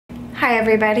Hi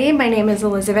everybody, my name is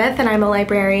Elizabeth and I'm a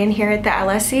librarian here at the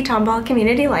LSC Tomball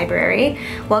Community Library.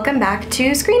 Welcome back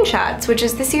to Screenshots, which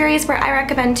is the series where I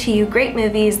recommend to you great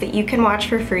movies that you can watch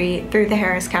for free through the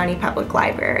Harris County Public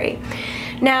Library.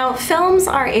 Now, films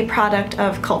are a product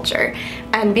of culture,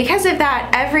 and because of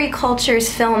that, every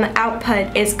culture's film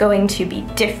output is going to be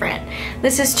different.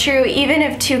 This is true even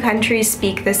if two countries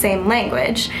speak the same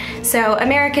language. So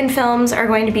American films are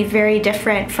going to be very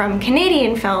different from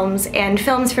Canadian films, and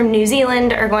films from New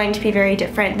Zealand are going to be very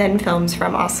different than films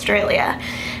from Australia.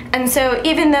 And so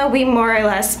even though we more or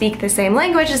less speak the same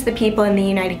language as the people in the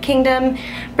United Kingdom,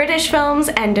 British films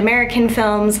and American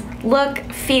films look,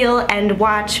 feel, and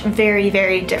watch very,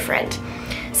 very different.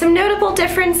 Some notable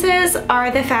differences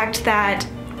are the fact that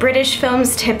British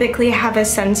films typically have a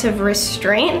sense of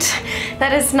restraint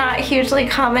that is not hugely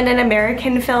common in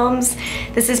American films.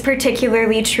 This is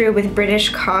particularly true with British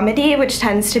comedy, which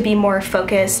tends to be more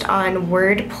focused on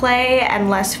wordplay and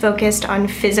less focused on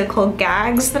physical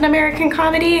gags than American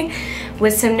comedy,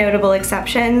 with some notable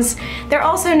exceptions. They're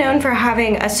also known for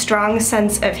having a strong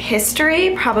sense of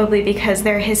history, probably because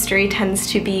their history tends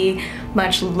to be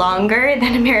much longer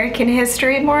than American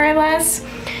history, more or less.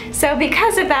 So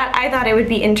because of that, I thought it would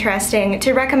be interesting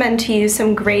to recommend to you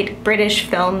some great British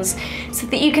films so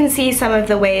that you can see some of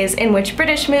the ways in which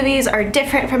British movies are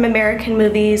different from American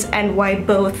movies and why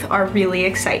both are really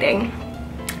exciting.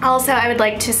 Also, I would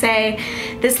like to say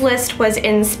this list was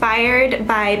inspired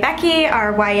by Becky,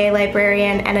 our YA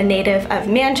librarian and a native of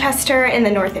Manchester in the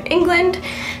north of England.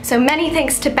 So many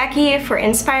thanks to Becky for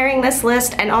inspiring this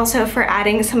list and also for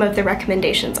adding some of the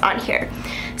recommendations on here.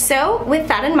 So with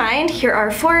that in mind, here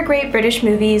are 4 great British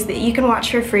movies that you can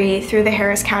watch for free through the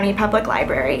Harris County Public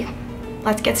Library.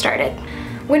 Let's get started.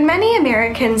 When many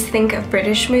Americans think of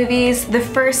British movies, the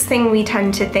first thing we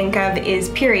tend to think of is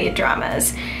period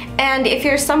dramas. And if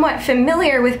you're somewhat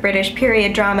familiar with British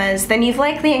period dramas, then you've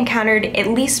likely encountered at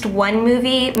least one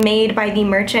movie made by the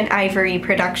Merchant Ivory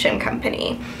production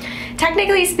company.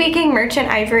 Technically speaking, Merchant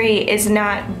Ivory is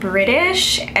not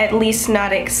British, at least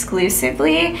not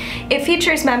exclusively. It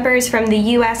features members from the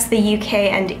US, the UK,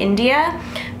 and India,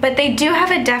 but they do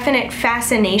have a definite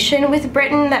fascination with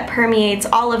Britain that permeates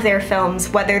all of their films,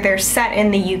 whether they're set in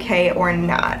the UK or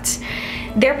not.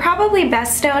 They're probably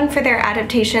best known for their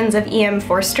adaptations of E.M.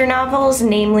 Forster novels,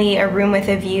 namely A Room with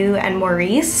a View and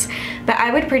Maurice, but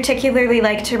I would particularly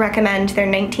like to recommend their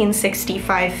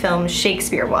 1965 film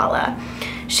Shakespeare-Walla.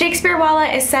 Shakespeare-Walla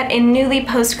is set in newly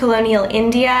post-colonial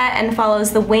India and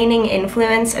follows the waning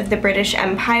influence of the British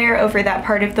Empire over that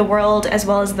part of the world, as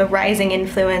well as the rising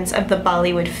influence of the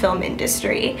Bollywood film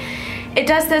industry. It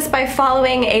does this by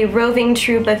following a roving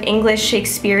troupe of English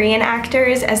Shakespearean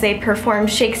actors as they perform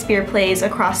Shakespeare plays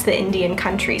across the Indian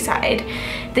countryside.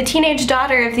 The teenage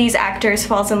daughter of these actors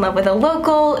falls in love with a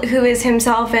local, who is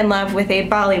himself in love with a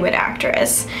Bollywood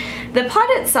actress. The plot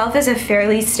itself is a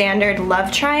fairly standard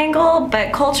love triangle,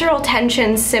 but cultural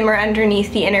tensions simmer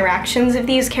underneath the interactions of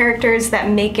these characters that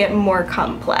make it more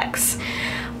complex.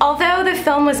 Although the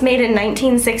film was made in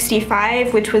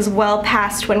 1965, which was well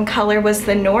past when color was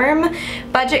the norm,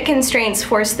 budget constraints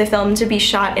forced the film to be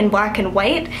shot in black and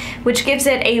white, which gives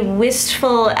it a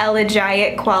wistful,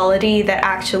 elegiac quality that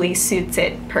actually suits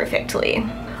it perfectly.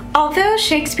 Although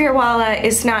Shakespeare-Walla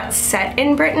is not set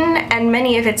in Britain and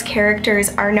many of its characters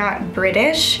are not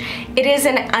British, it is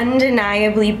an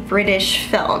undeniably British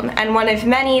film, and one of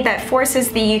many that forces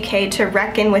the UK to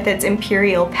reckon with its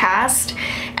imperial past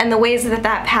and the ways that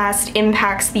that past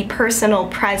impacts the personal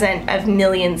present of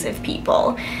millions of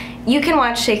people. You can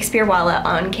watch Shakespeare-Walla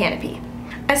on Canopy.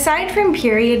 Aside from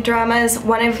period dramas,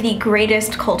 one of the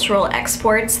greatest cultural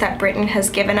exports that Britain has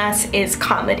given us is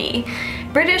comedy.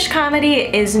 British comedy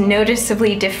is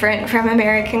noticeably different from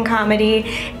American comedy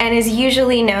and is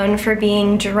usually known for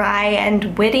being dry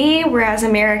and witty, whereas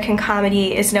American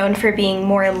comedy is known for being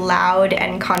more loud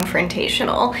and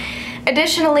confrontational.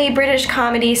 Additionally, British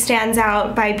comedy stands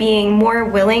out by being more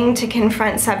willing to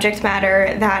confront subject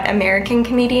matter that American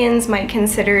comedians might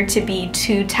consider to be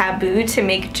too taboo to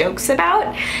make jokes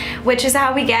about, which is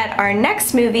how we get our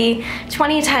next movie,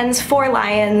 2010's 4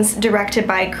 Lions, directed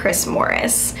by Chris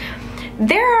Morris.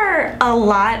 There are a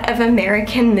lot of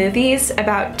American movies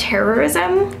about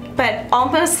terrorism, but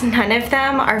almost none of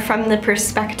them are from the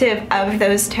perspective of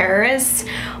those terrorists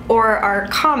or are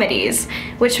comedies,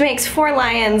 which makes 4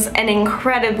 Lions an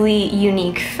incredibly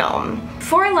unique film.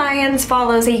 4 Lions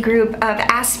follows a group of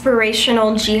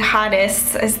aspirational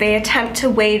jihadists as they attempt to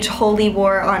wage holy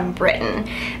war on Britain,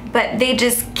 but they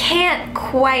just can't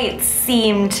quite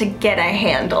seem to get a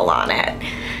handle on it.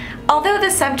 Although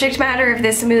the subject matter of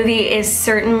this movie is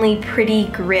certainly pretty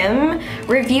grim,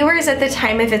 reviewers at the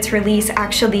time of its release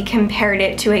actually compared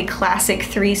it to a classic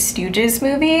Three Stooges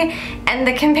movie, and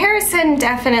the comparison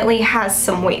definitely has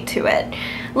some weight to it.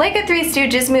 Like a Three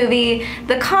Stooges movie,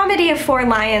 the comedy of Four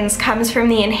Lions comes from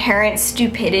the inherent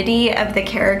stupidity of the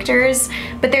characters,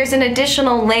 but there's an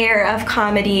additional layer of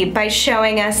comedy by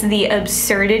showing us the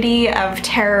absurdity of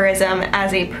terrorism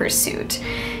as a pursuit.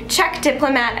 Czech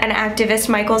diplomat and activist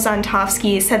Michael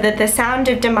Zontofsky said that the sound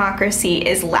of democracy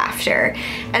is laughter,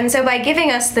 and so by giving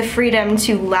us the freedom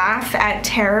to laugh at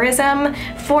terrorism,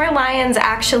 Four Lions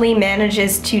actually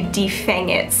manages to defang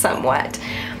it somewhat.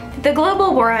 The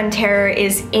global war on terror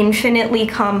is infinitely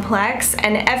complex,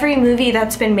 and every movie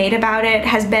that's been made about it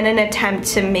has been an attempt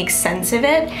to make sense of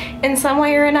it in some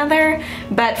way or another,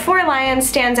 but Four Lions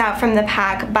stands out from the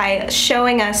pack by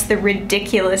showing us the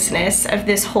ridiculousness of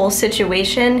this whole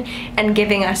situation and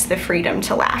giving us the freedom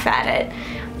to laugh at it.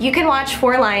 You can watch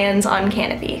Four Lions on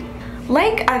Canopy.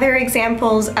 Like other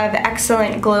examples of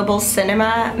excellent global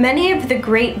cinema, many of the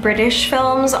great British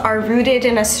films are rooted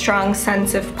in a strong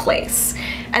sense of place.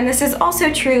 And this is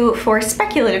also true for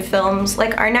speculative films,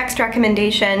 like our next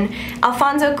recommendation,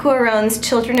 Alfonso Cuarón's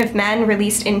Children of Men,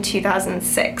 released in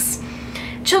 2006.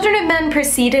 Children of Men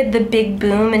preceded the big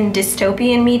boom in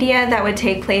dystopian media that would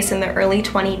take place in the early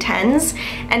 2010s,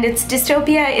 and its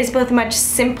dystopia is both much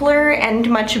simpler and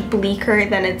much bleaker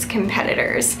than its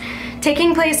competitors.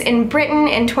 Taking place in Britain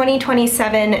in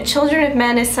 2027, Children of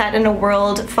Men is set in a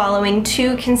world following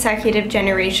 2 consecutive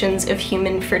generations of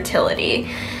human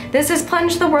fertility. This has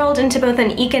plunged the world into both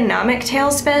an economic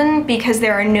tailspin, because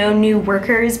there are no new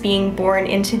workers being born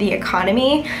into the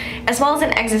economy, as well as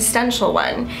an existential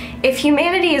one. If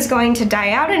humanity is going to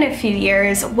die out in a few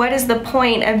years, what is the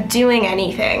point of doing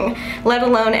anything, let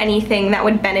alone anything that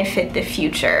would benefit the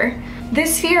future?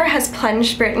 This fear has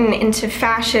plunged Britain into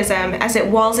fascism as it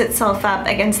walls itself up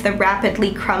against the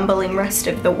rapidly crumbling rest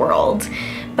of the world.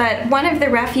 But one of the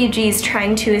refugees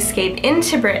trying to escape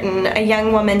into Britain, a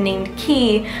young woman named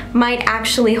Key, might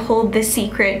actually hold the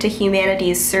secret to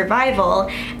humanity's survival,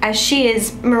 as she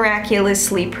is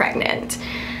miraculously pregnant.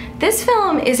 This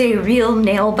film is a real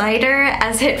nail-biter,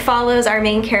 as it follows our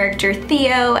main character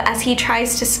Theo as he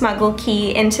tries to smuggle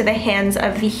Key into the hands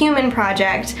of the Human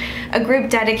Project, a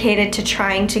group dedicated to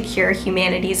trying to cure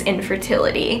humanity's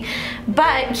infertility.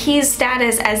 But Key's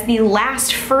status as the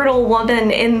last fertile woman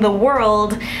in the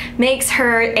world makes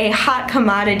her a hot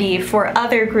commodity for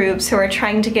other groups who are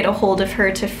trying to get a hold of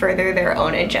her to further their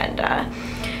own agenda.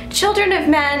 Children of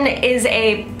Men is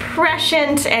a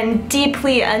prescient and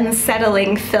deeply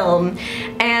unsettling film,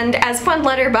 and as one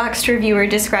Letterboxd reviewer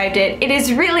described it, it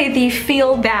is really the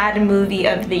feel-bad movie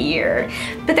of the year.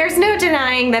 But there's no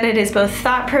denying that it is both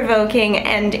thought-provoking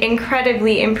and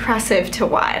incredibly impressive to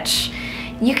watch.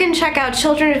 You can check out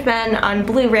Children of Men on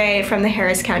Blu-ray from the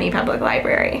Harris County Public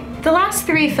Library. The last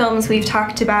 3 films we've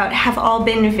talked about have all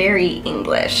been very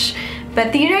English.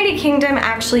 But the United Kingdom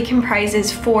actually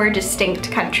comprises 4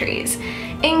 distinct countries: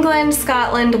 England,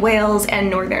 Scotland, Wales, and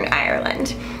Northern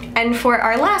Ireland. And for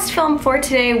our last film for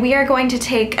today, we are going to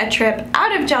take a trip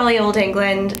out of jolly old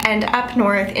England and up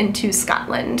north into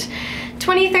Scotland.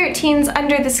 2013's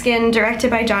Under the Skin,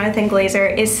 directed by Jonathan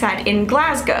Glazer, is set in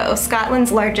Glasgow,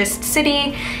 Scotland's largest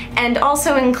city, and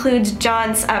also includes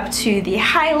jaunts up to the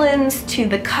Highlands, to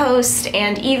the coast,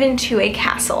 and even to a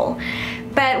castle.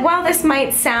 But while this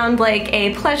might sound like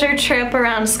a pleasure trip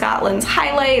around Scotland's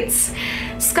highlights,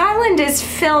 Scotland is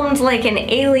filmed like an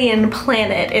alien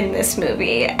planet in this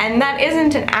movie, and that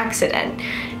isn't an accident,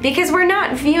 because we're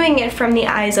not viewing it from the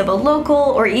eyes of a local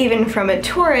or even from a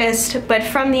tourist, but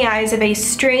from the eyes of a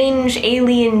strange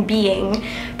alien being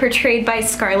portrayed by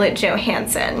Scarlett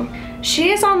Johansson.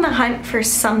 She is on the hunt for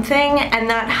something, and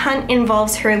that hunt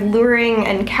involves her luring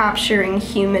and capturing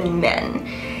human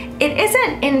men. It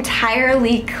isn't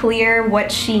entirely clear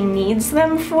what she needs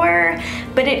them for,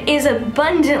 but it is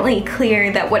abundantly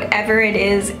clear that whatever it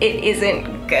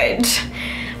isn't good.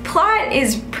 Plot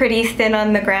is pretty thin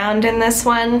on the ground in this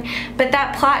one, but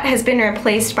that plot has been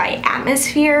replaced by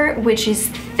atmosphere, which is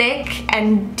thick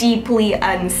and deeply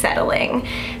unsettling.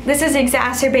 This is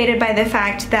exacerbated by the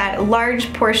fact that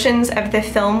large portions of the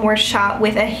film were shot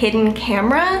with a hidden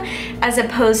camera, as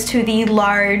opposed to the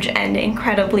large and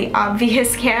incredibly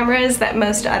obvious cameras that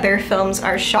most other films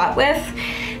are shot with.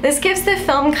 This gives the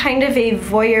film kind of a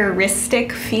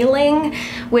voyeuristic feeling,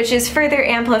 which is further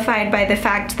amplified by the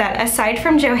fact that aside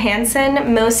from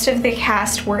Johansson, most of the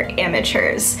cast were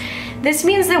amateurs. This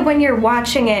means that when you're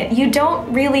watching it, you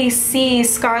don't really see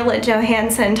Scarlett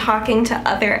Johansson talking to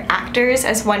other actors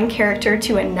as one character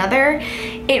to another.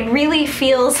 It really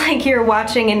feels like you're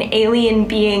watching an alien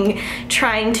being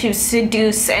trying to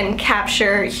seduce and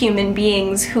capture human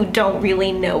beings who don't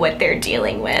really know what they're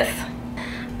dealing with.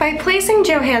 By placing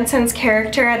Johansson's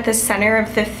character at the center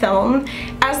of the film,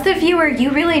 as the viewer,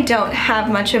 you really don't have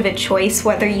much of a choice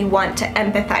whether you want to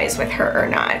empathize with her or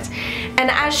not. And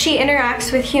as she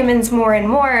interacts with humans more and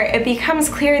more, it becomes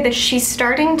clear that she's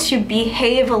starting to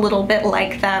behave a little bit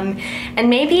like them, and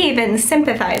maybe even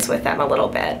sympathize with them a little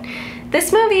bit.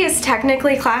 This movie is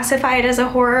technically classified as a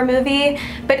horror movie,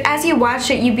 but as you watch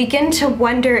it, you begin to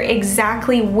wonder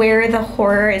exactly where the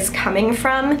horror is coming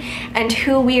from and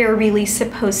who we are really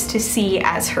supposed to see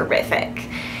as horrific.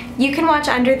 You can watch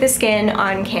Under the Skin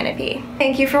on Canopy.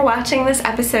 Thank you for watching this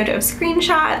episode of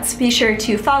Screenshots. Be sure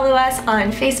to follow us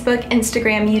on Facebook,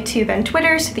 Instagram, YouTube, and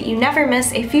Twitter so that you never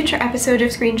miss a future episode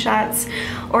of Screenshots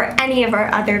or any of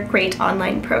our other great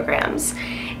online programs.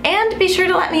 And be sure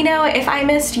to let me know if I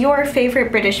missed your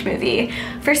favorite British movie.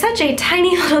 For such a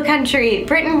tiny little country,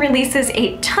 Britain releases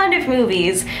a ton of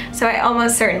movies, so I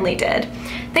almost certainly did.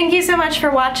 Thank you so much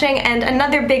for watching, and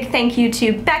another big thank you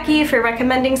to Becky for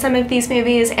recommending some of these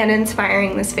movies and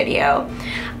inspiring this video.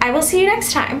 I will see you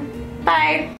next time. Bye!